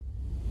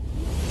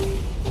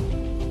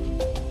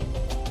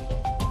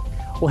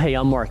Well, hey,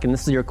 I'm Mark, and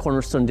this is your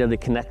Cornerstone Daily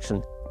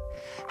Connection.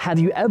 Have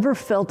you ever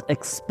felt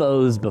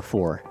exposed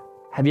before?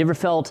 Have you ever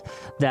felt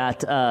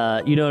that,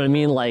 you know what I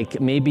mean?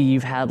 Like maybe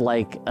you've had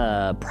like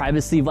a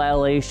privacy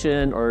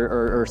violation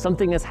or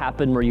something has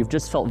happened where you've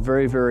just felt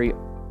very, very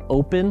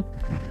open.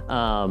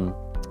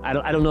 I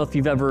don't know if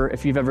you've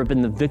ever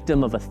been the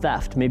victim of a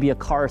theft, maybe a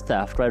car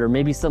theft, right? Or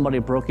maybe somebody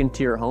broke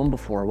into your home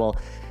before. Well,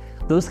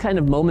 those kind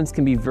of moments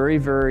can be very,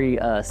 very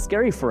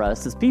scary for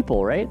us as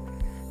people, right?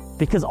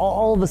 Because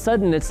all of a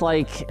sudden, it's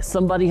like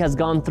somebody has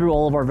gone through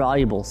all of our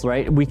valuables,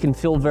 right? We can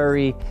feel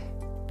very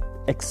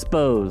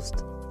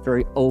exposed,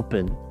 very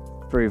open,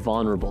 very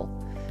vulnerable.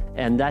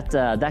 And that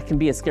can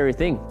be a scary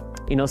thing.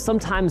 You know,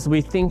 sometimes we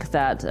think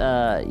that,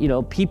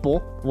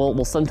 people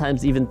will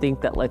sometimes even think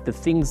that like the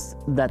things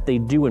that they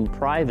do in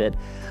private,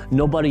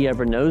 nobody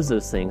ever knows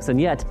those things. And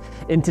yet,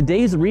 in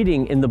today's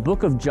reading in the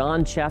book of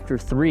John chapter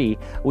 3,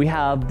 we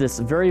have this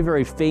very,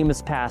 very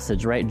famous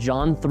passage, right?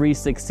 John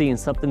 3:16,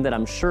 something that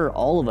I'm sure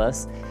all of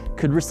us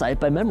could recite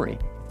by memory.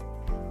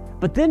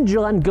 But then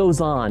John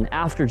goes on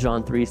after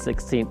John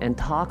 3:16 and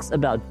talks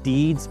about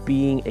deeds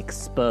being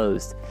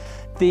exposed.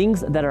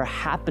 Things that are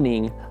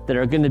happening that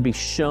are going to be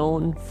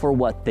shown for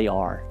what they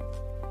are.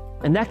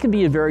 And that can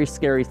be a very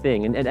scary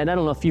thing. And I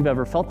don't know if you've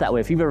ever felt that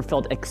way, if you've ever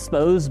felt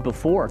exposed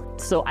before.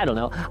 So I don't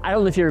know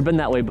if you've ever been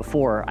that way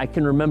before. I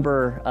can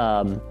remember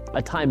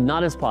a time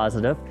not as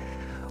positive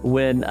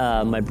when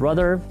my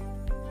brother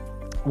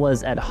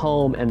was at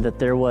home and that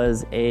there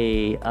was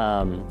a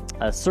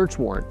search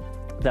warrant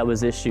that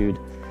was issued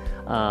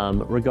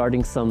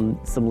regarding some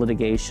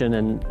litigation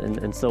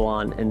and so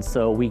on. And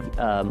so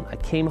I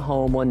came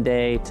home one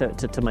day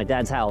to my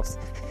dad's house,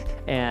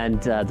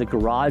 and the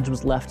garage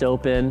was left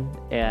open,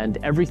 and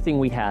everything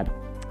we had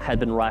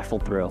been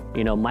rifled through.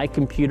 You know, my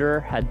computer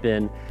had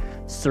been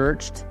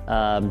searched,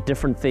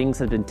 different things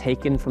had been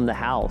taken from the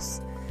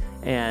house.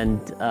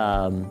 And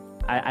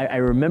I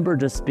remember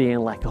just being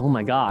like, oh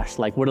my gosh,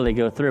 like what do they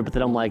go through? But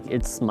then I'm like,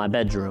 it's my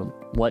bedroom.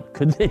 What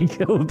could they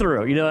go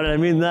through? You know what I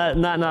mean?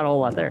 Not a whole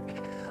lot there.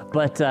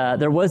 But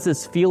there was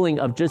this feeling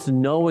of just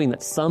knowing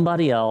that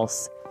somebody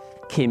else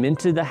came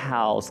into the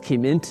house,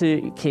 came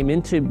into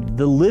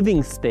the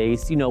living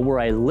space, you know, where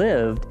I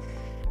lived,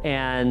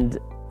 and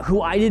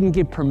who I didn't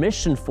give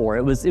permission for.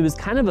 It was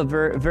kind of a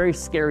very, very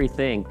scary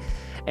thing.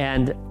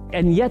 And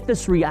yet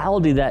this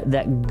reality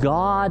that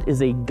God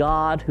is a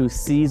God who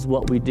sees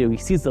what we do. He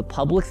sees the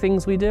public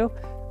things we do,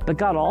 but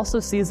God also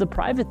sees the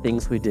private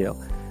things we do.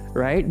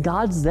 Right?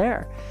 God's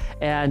there.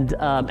 And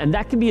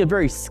that can be a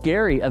very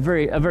scary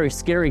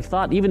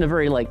thought, even a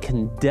very like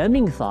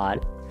condemning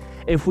thought,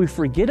 if we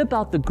forget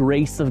about the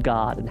grace of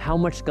God and how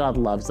much God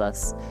loves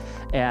us,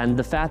 and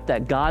the fact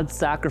that God's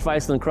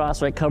sacrifice on the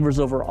cross, right, covers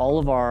over all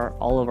of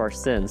our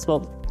sins.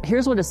 Well,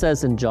 here's what it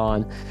says in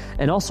John,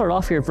 and I'll start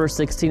off here at verse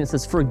 16. It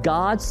says, "For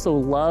God so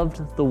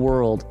loved the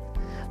world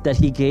that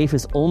he gave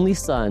his only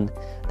Son,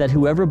 that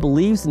whoever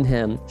believes in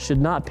him should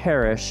not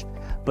perish,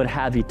 but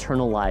have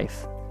eternal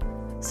life."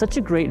 Such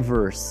a great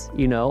verse,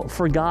 you know,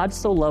 for God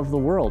so loved the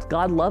world.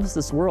 God loves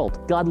this world.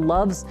 God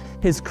loves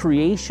his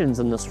creations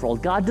in this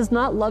world. God does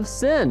not love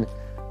sin,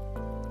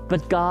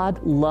 but God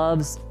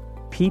loves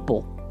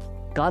people.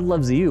 God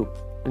loves you,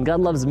 and God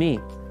loves me.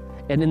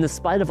 And in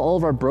spite of all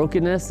of our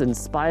brokenness, in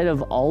spite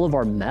of all of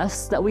our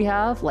mess that we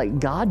have, like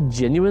God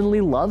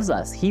genuinely loves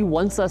us. He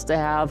wants us to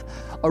have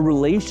a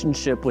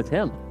relationship with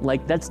him.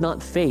 Like that's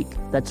not fake,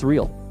 that's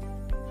real.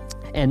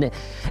 And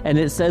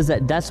it says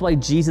that that's why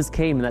Jesus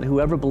came, and that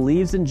whoever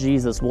believes in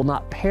Jesus will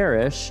not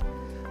perish,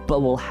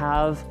 but will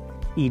have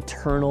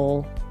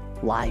eternal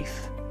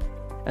life.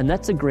 And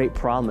that's a great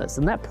promise.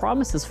 And that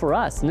promise is for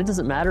us. And it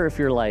doesn't matter if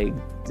you're like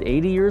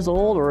 80 years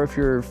old or if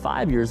you're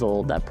 5 years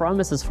old. That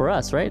promise is for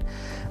us, right?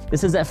 It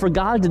says that for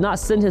God did not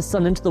send his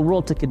Son into the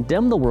world to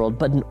condemn the world,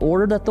 but in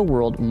order that the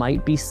world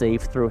might be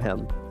saved through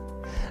him.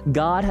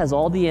 God has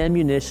all the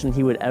ammunition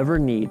he would ever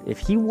need. If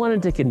he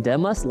wanted to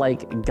condemn us,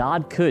 like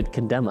God could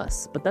condemn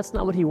us, but that's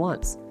not what he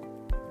wants.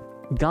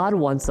 God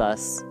wants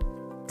us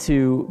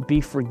to be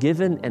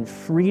forgiven and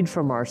freed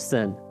from our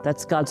sin.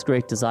 That's God's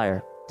great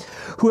desire.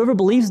 Whoever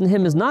believes in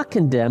him is not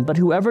condemned, but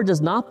whoever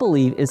does not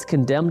believe is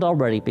condemned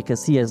already,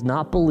 because he has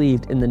not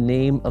believed in the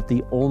name of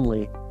the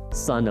only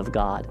Son of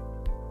God.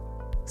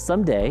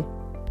 Someday,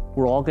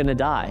 we're all going to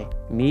die.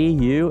 Me,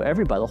 you,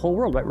 everybody, the whole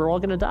world, right? We're all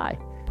going to die.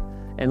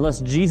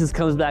 Unless Jesus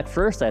comes back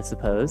first, I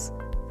suppose.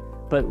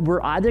 But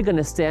we're either going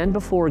to stand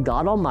before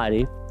God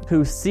Almighty,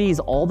 who sees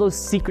all those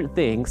secret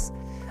things.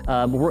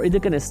 We're either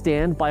going to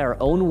stand by our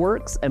own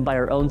works and by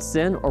our own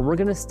sin, or we're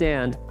going to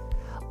stand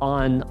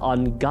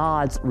on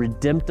God's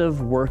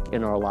redemptive work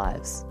in our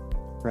lives,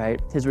 right?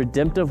 His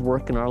redemptive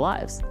work in our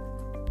lives.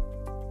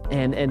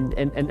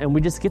 And we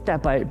just get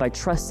that by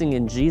trusting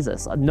in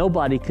Jesus.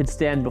 Nobody could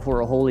stand before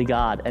a holy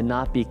God and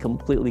not be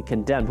completely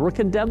condemned. We're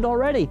condemned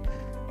already.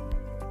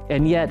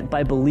 And yet,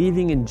 by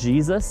believing in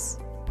Jesus,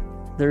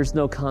 there's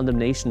no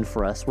condemnation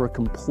for us. We're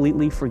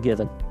completely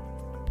forgiven.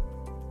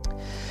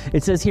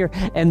 It says here,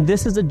 and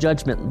this is a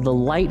judgment. The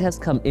light has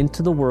come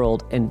into the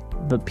world, and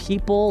the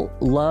people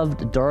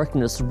loved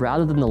darkness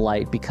rather than the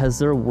light because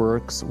their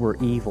works were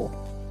evil.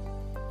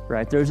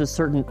 Right? There's a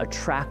certain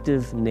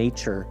attractive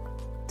nature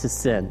to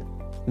sin.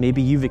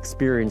 Maybe you've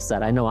experienced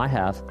that. I know I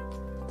have.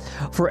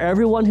 For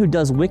everyone who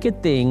does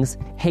wicked things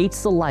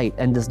hates the light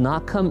and does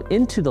not come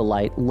into the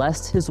light,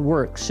 lest his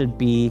work should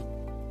be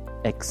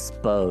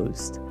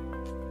exposed.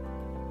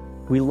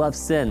 We love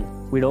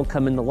sin. We don't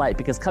come in the light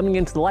because coming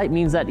into the light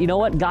means that, you know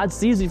what? God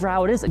sees you for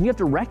how it is, and you have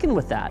to reckon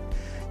with that.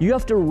 You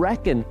have to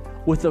reckon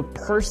with the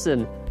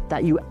person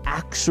that you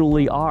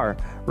actually are,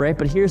 right?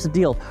 But here's the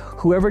deal.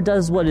 Whoever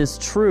does what is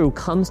true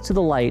comes to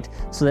the light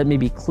so that it may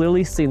be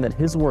clearly seen that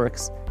his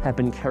works have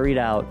been carried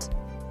out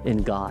in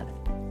God.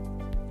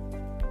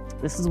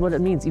 This is what it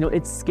means. You know,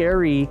 it's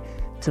scary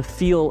to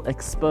feel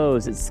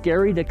exposed. It's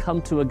scary to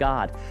come to a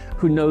God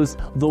who knows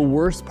the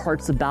worst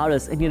parts about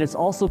us, and yet it's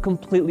also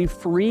completely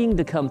freeing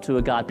to come to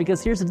a God,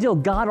 because here's the deal.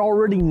 God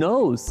already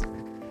knows.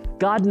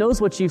 God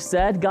knows what you've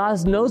said.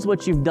 God knows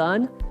what you've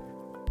done.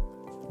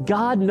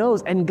 God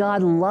knows, and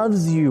God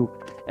loves you,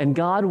 and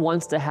God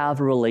wants to have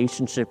a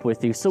relationship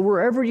with you. So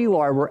wherever you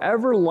are,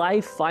 wherever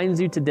life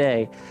finds you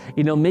today,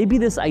 you know, maybe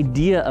this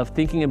idea of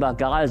thinking about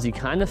God is you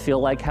kind of feel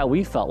like how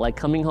we felt, like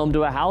coming home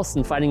to a house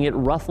and finding it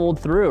ruffled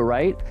through,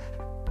 right?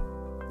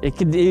 It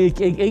can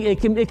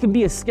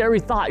be a scary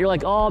thought. You're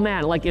like, oh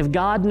man, like if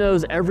God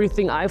knows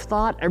everything I've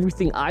thought,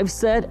 everything I've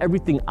said,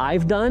 everything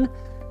I've done,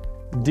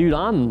 dude,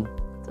 I'm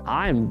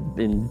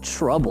in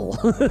trouble,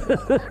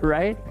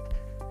 right?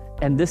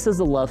 And this is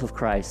the love of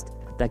Christ,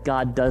 that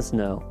God does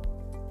know,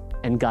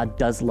 and God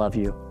does love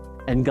you,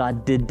 and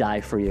God did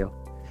die for you,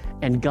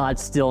 and God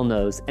still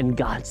knows, and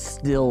God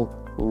still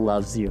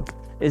loves you.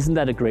 Isn't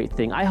that a great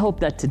thing? I hope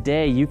that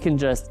today you can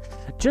just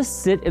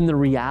sit in the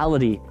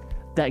reality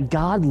that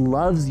God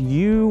loves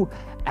you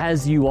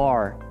as you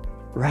are,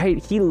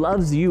 right? He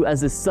loves you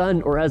as a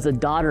son or as a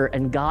daughter,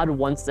 and God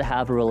wants to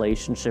have a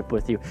relationship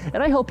with you.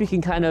 And I hope you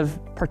can kind of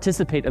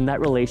participate in that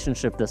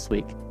relationship this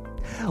week.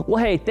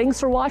 Well, hey, thanks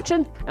for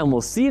watching, and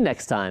we'll see you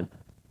next time.